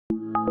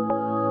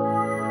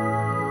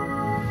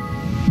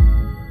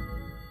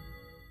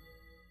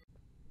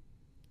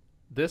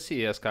This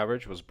CES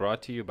coverage was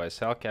brought to you by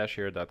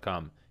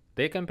sellcashier.com.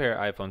 They compare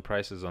iPhone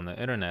prices on the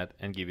internet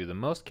and give you the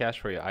most cash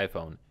for your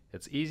iPhone.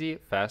 It's easy,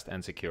 fast,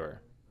 and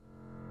secure.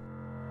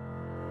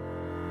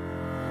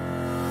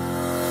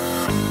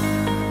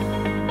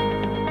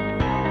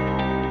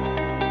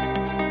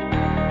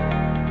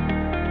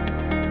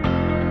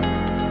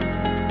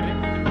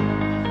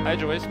 Hi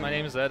Joyce, my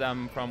name is Ed.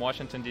 I'm from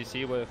Washington,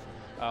 D.C. with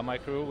my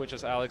crew, which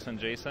is Alex and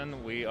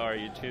Jason. We are a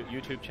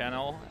YouTube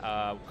channel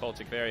called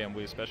Techvarium.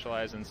 We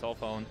specialize in cell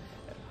phone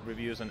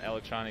reviews and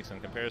electronics and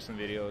comparison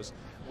videos.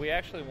 We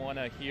actually want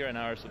to hear in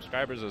our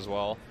subscribers as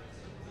well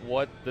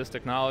what this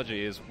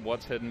technology is,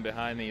 what's hidden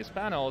behind these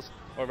panels,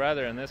 or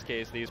rather in this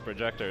case these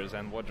projectors,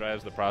 and what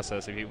drives the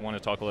process, if you want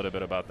to talk a little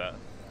bit about that.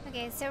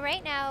 Okay, so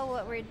right now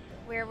what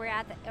we're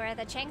at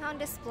the Changhong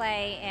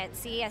display at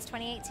CES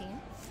 2018.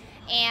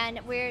 And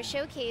we're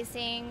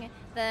showcasing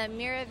the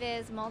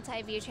MirraViz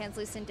MultiView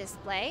translucent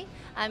display.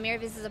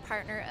 MirraViz is a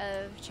partner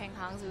of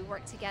Changhong's. We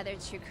work together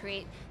to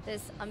create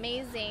this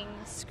amazing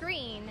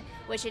screen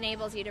which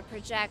enables you to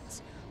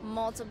project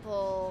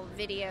multiple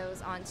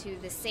videos onto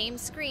the same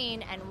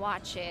screen and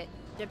watch it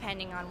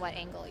depending on what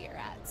angle you're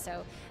at.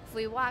 So if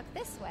we walk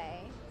this way,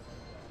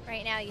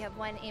 right now you have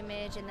one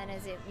image, and then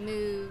as it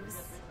moves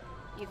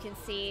you can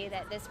see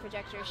that this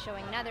projector is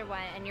showing another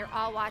one, and you're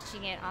all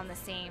watching it on the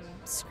same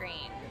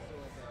screen.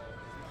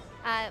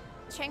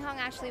 Changhong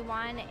actually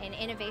won an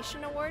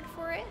innovation award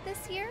for it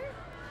this year,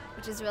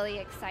 which is really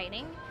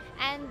exciting.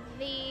 And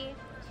the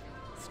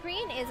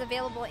screen is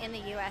available in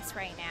the US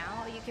right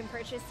now. You can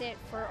purchase it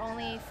for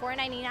only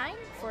 $4.99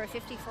 for a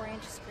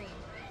 54-inch screen.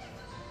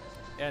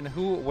 And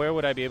where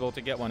would I be able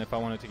to get one if I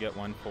wanted to get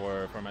one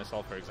for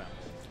myself, for example?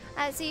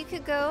 So you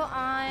could go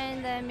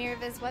on the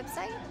MirraViz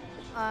website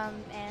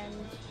and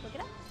look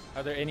it up.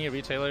 Are there any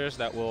retailers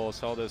that will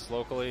sell this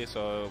locally?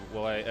 So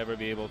will I ever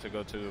be able to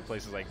go to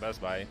places like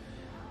Best Buy?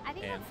 I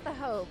think that's the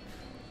hope.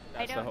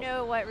 I don't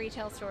know what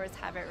retail stores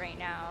have it right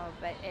now,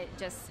 but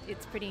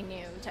it's pretty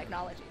new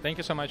technology. Thank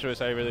you so much,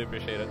 Joyce. I really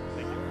appreciate it.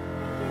 Thank you.